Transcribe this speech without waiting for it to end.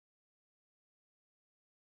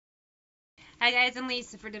Hi guys, I'm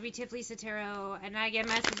Lisa for wtfLisaTarot, and I get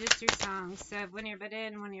messages through songs, so one ear but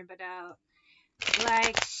in, one ear but out.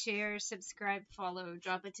 Like, share, subscribe, follow,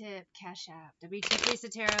 drop a tip, CashApp,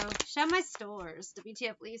 wtfLisaTarot, shop my stores,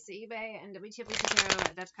 wtfLisa, eBay, and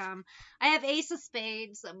wtfLisaTarot.com. I have Ace of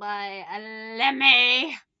Spades by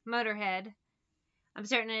Lemmy Motorhead. I'm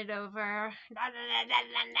starting it over.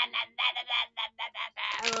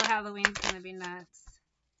 Oh, Halloween's gonna be nuts.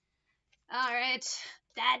 Alright.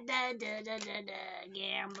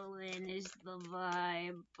 Gambling is the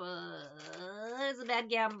vibe. It's a bad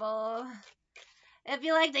gamble. If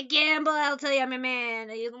you like to gamble, I'll tell you I'm a man.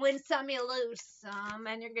 You win some, you lose some,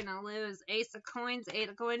 and you're gonna lose. Ace of coins, eight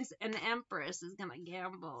of coins, and the Empress is gonna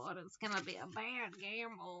gamble, and it's gonna be a bad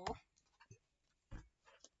gamble.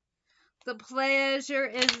 The pleasure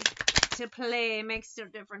is to play. Makes no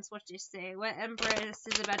difference what you say. What Empress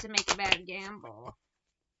is about to make a bad gamble?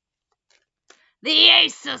 The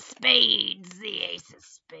Ace of Spades. The Ace of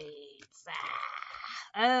Spades.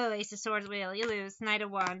 Oh, Ace of Swords wheel. You lose. Knight of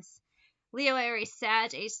Wands. Leo, Aries,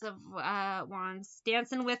 Sag, Ace of Wands.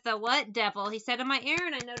 Dancing with the what? Devil. He said in my ear,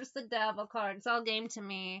 and I noticed the Devil card. It's all game to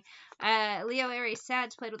me. Leo, Aries, Sag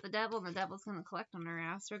played with the Devil, and the Devil's going to collect on her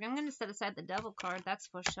ass. So I'm going to set aside the Devil card. That's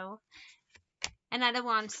for sure. And Knight of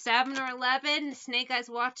Wands. 7 or 11. Snake Eyes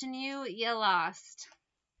watching you. You lost.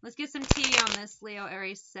 Let's get some tea on this, Leo,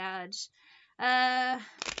 Aries, Sag.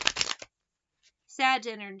 Sag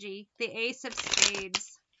energy. The Ace of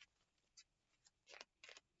Spades.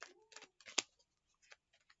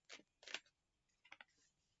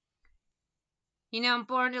 You know, I'm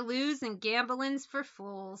born to lose and gambling's for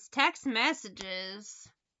fools. Text messages.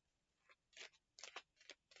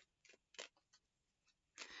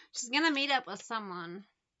 She's gonna meet up with someone.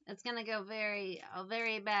 It's gonna go very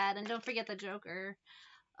bad. And don't forget the Joker.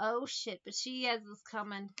 Oh shit, but she has this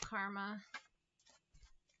coming. Karma.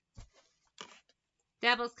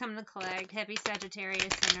 Devil's coming to collect. Heavy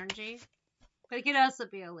Sagittarius energy. But it could also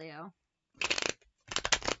be a Leo.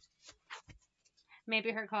 Maybe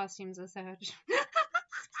her costume's a Sag.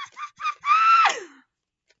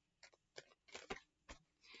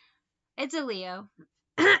 It's a Leo.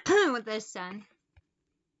 With this sun.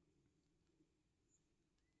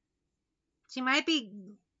 It might be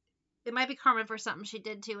karma for something she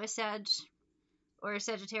did to a Sag. Or a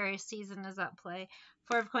Sagittarius season is at play.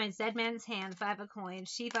 4 of coins, dead man's hand, 5 of coins.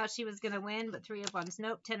 She thought she was going to win, but 3 of wands.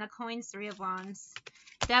 Nope, 10 of coins, 3 of wands.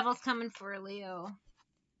 Devil's coming for a Leo.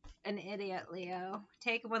 An idiot Leo.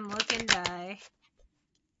 Take one look and die.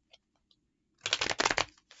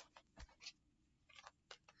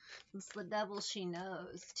 It's the devil she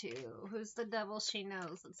knows, too. Who's the devil she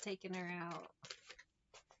knows that's taking her out?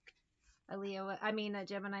 A Leo, a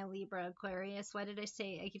Gemini, Libra, Aquarius. Why did I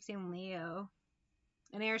say, I keep saying Leo.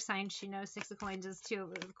 An air sign she knows. 6 of coins is 2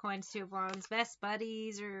 of coins, 2 of wands. Best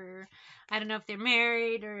buddies, or I don't know if they're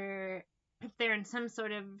married or if they're in some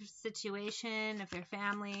sort of situation, if they're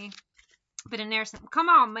family. But an air sign, come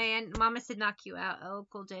on, man. Mama said knock you out. Oh,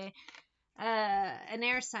 cool J. An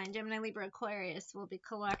air sign, Gemini, Libra, Aquarius, will be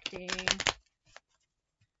collecting.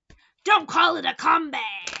 Don't call it a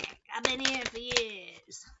comeback. I've been here for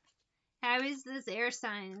years. How is this air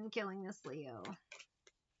sign killing this Leo?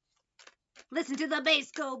 Listen to the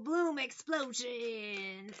bass go bloom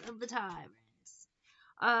explosions of the tyrants.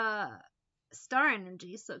 Star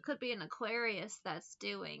energy, so it could be an Aquarius that's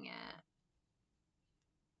doing it.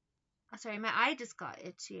 Oh, sorry, my eye just got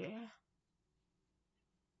itchy.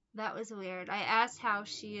 That was weird. I asked how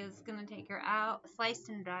she is gonna take her out. Sliced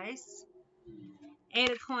and dice. 8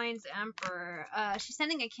 of coins, Emperor. She's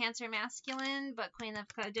sending a Cancer masculine, but Queen of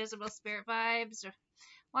Jezebel spirit vibes.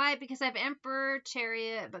 Why? Because I have Emperor,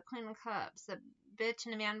 Chariot, but Queen of Cups, a bitch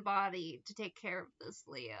in a man body to take care of this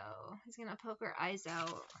Leo. He's gonna poke her eyes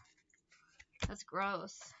out. That's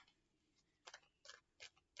gross.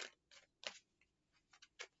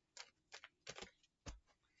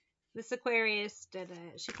 This Aquarius did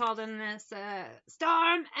it. She called in this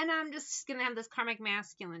storm, and I'm just gonna have this karmic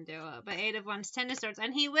masculine do it. But 8 of wands, 10 of swords,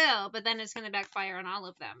 and he will, but then it's gonna backfire on all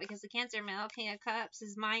of them because the Cancer male, King of Cups,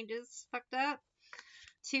 his mind is fucked up.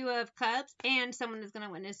 2 of cups, and someone is going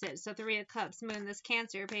to witness it. So 3 of cups, moon, this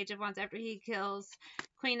Cancer, Page of wands after he kills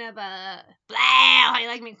Queen of, blah, how you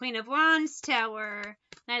like me, Queen of wands, Tower,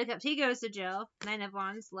 9 of cups, he goes to jail, 9 of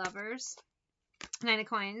wands, lovers, 9 of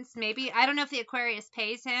coins, maybe, I don't know if the Aquarius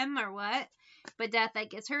pays him or what, but death,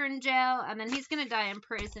 that gets her in jail, and then he's going to die in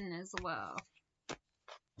prison as well.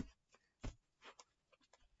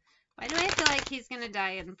 Why do I feel like he's going to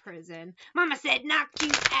die in prison? Mama said knock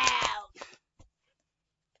you out.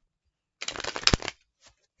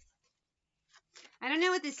 I don't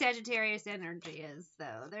know what the Sagittarius energy is,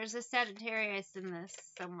 though. There's a Sagittarius in this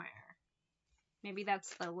somewhere. Maybe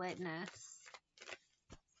that's the witness.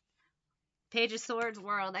 Page of Swords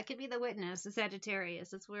world. That could be the witness, the Sagittarius.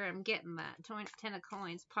 That's where I'm getting that. 10 of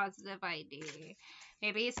coins. Positive ID.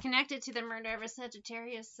 Maybe he's connected to the murder of a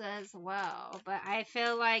Sagittarius as well. But I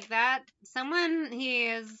feel like that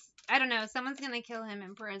I don't know. Someone's going to kill him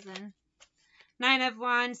in prison. 9 of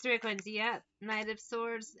Wands. 3 of coins. Yep. Knight of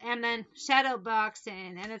Swords. And then shadow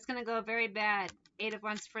boxing. And it's going to go very bad. 8 of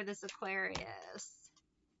Wands for this Aquarius.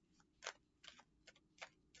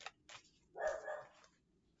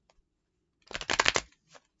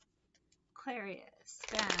 Aquarius,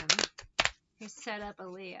 Femme, who set up a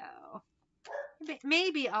Leo.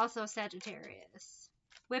 Maybe also Sagittarius.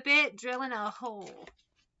 Whip it, drilling a hole.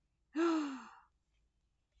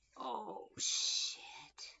 Oh, shit.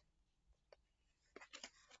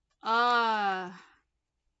 I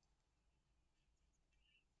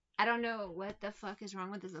don't know what the fuck is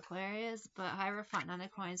wrong with this Aquarius, but Hierophant, 9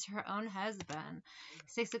 of coins, her own husband.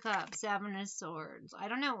 6 of cups, 7 of swords. I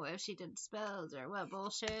don't know if she did spells or what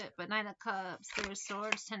bullshit, but 9 of cups, 3 of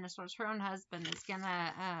swords, 10 of swords. Her own husband is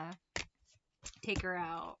gonna take her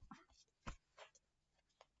out.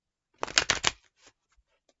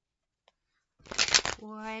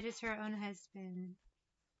 Why does her own husband?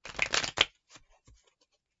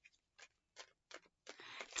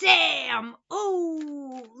 Damn!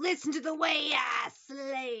 Oh, listen to the way I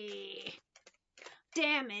slay.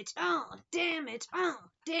 Damage, damage,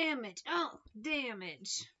 damage,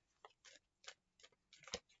 damage.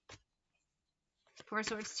 4 of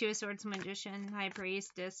swords, 2 of swords, magician, high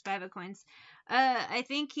priestess, 5 of coins. I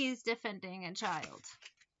think he's defending a child.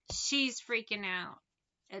 She's freaking out.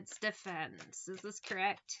 It's defense. Is this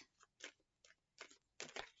correct?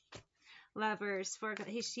 Lovers, 4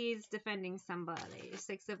 she's defending somebody.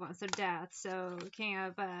 6 of wands, so death. So king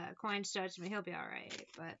of coins, judgment, he'll be alright,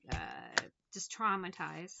 but just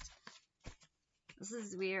traumatized. This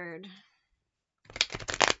is weird.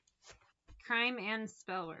 Crime and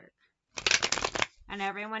spell work. And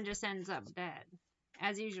everyone just ends up dead.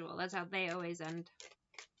 As usual, that's how they always end.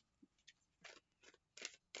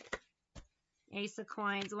 Ace of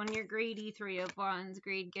coins. When you're greedy, 3 of wands.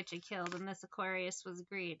 Greed gets you killed, and this Aquarius was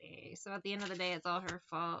greedy. So at the end of the day, it's all her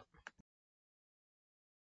fault.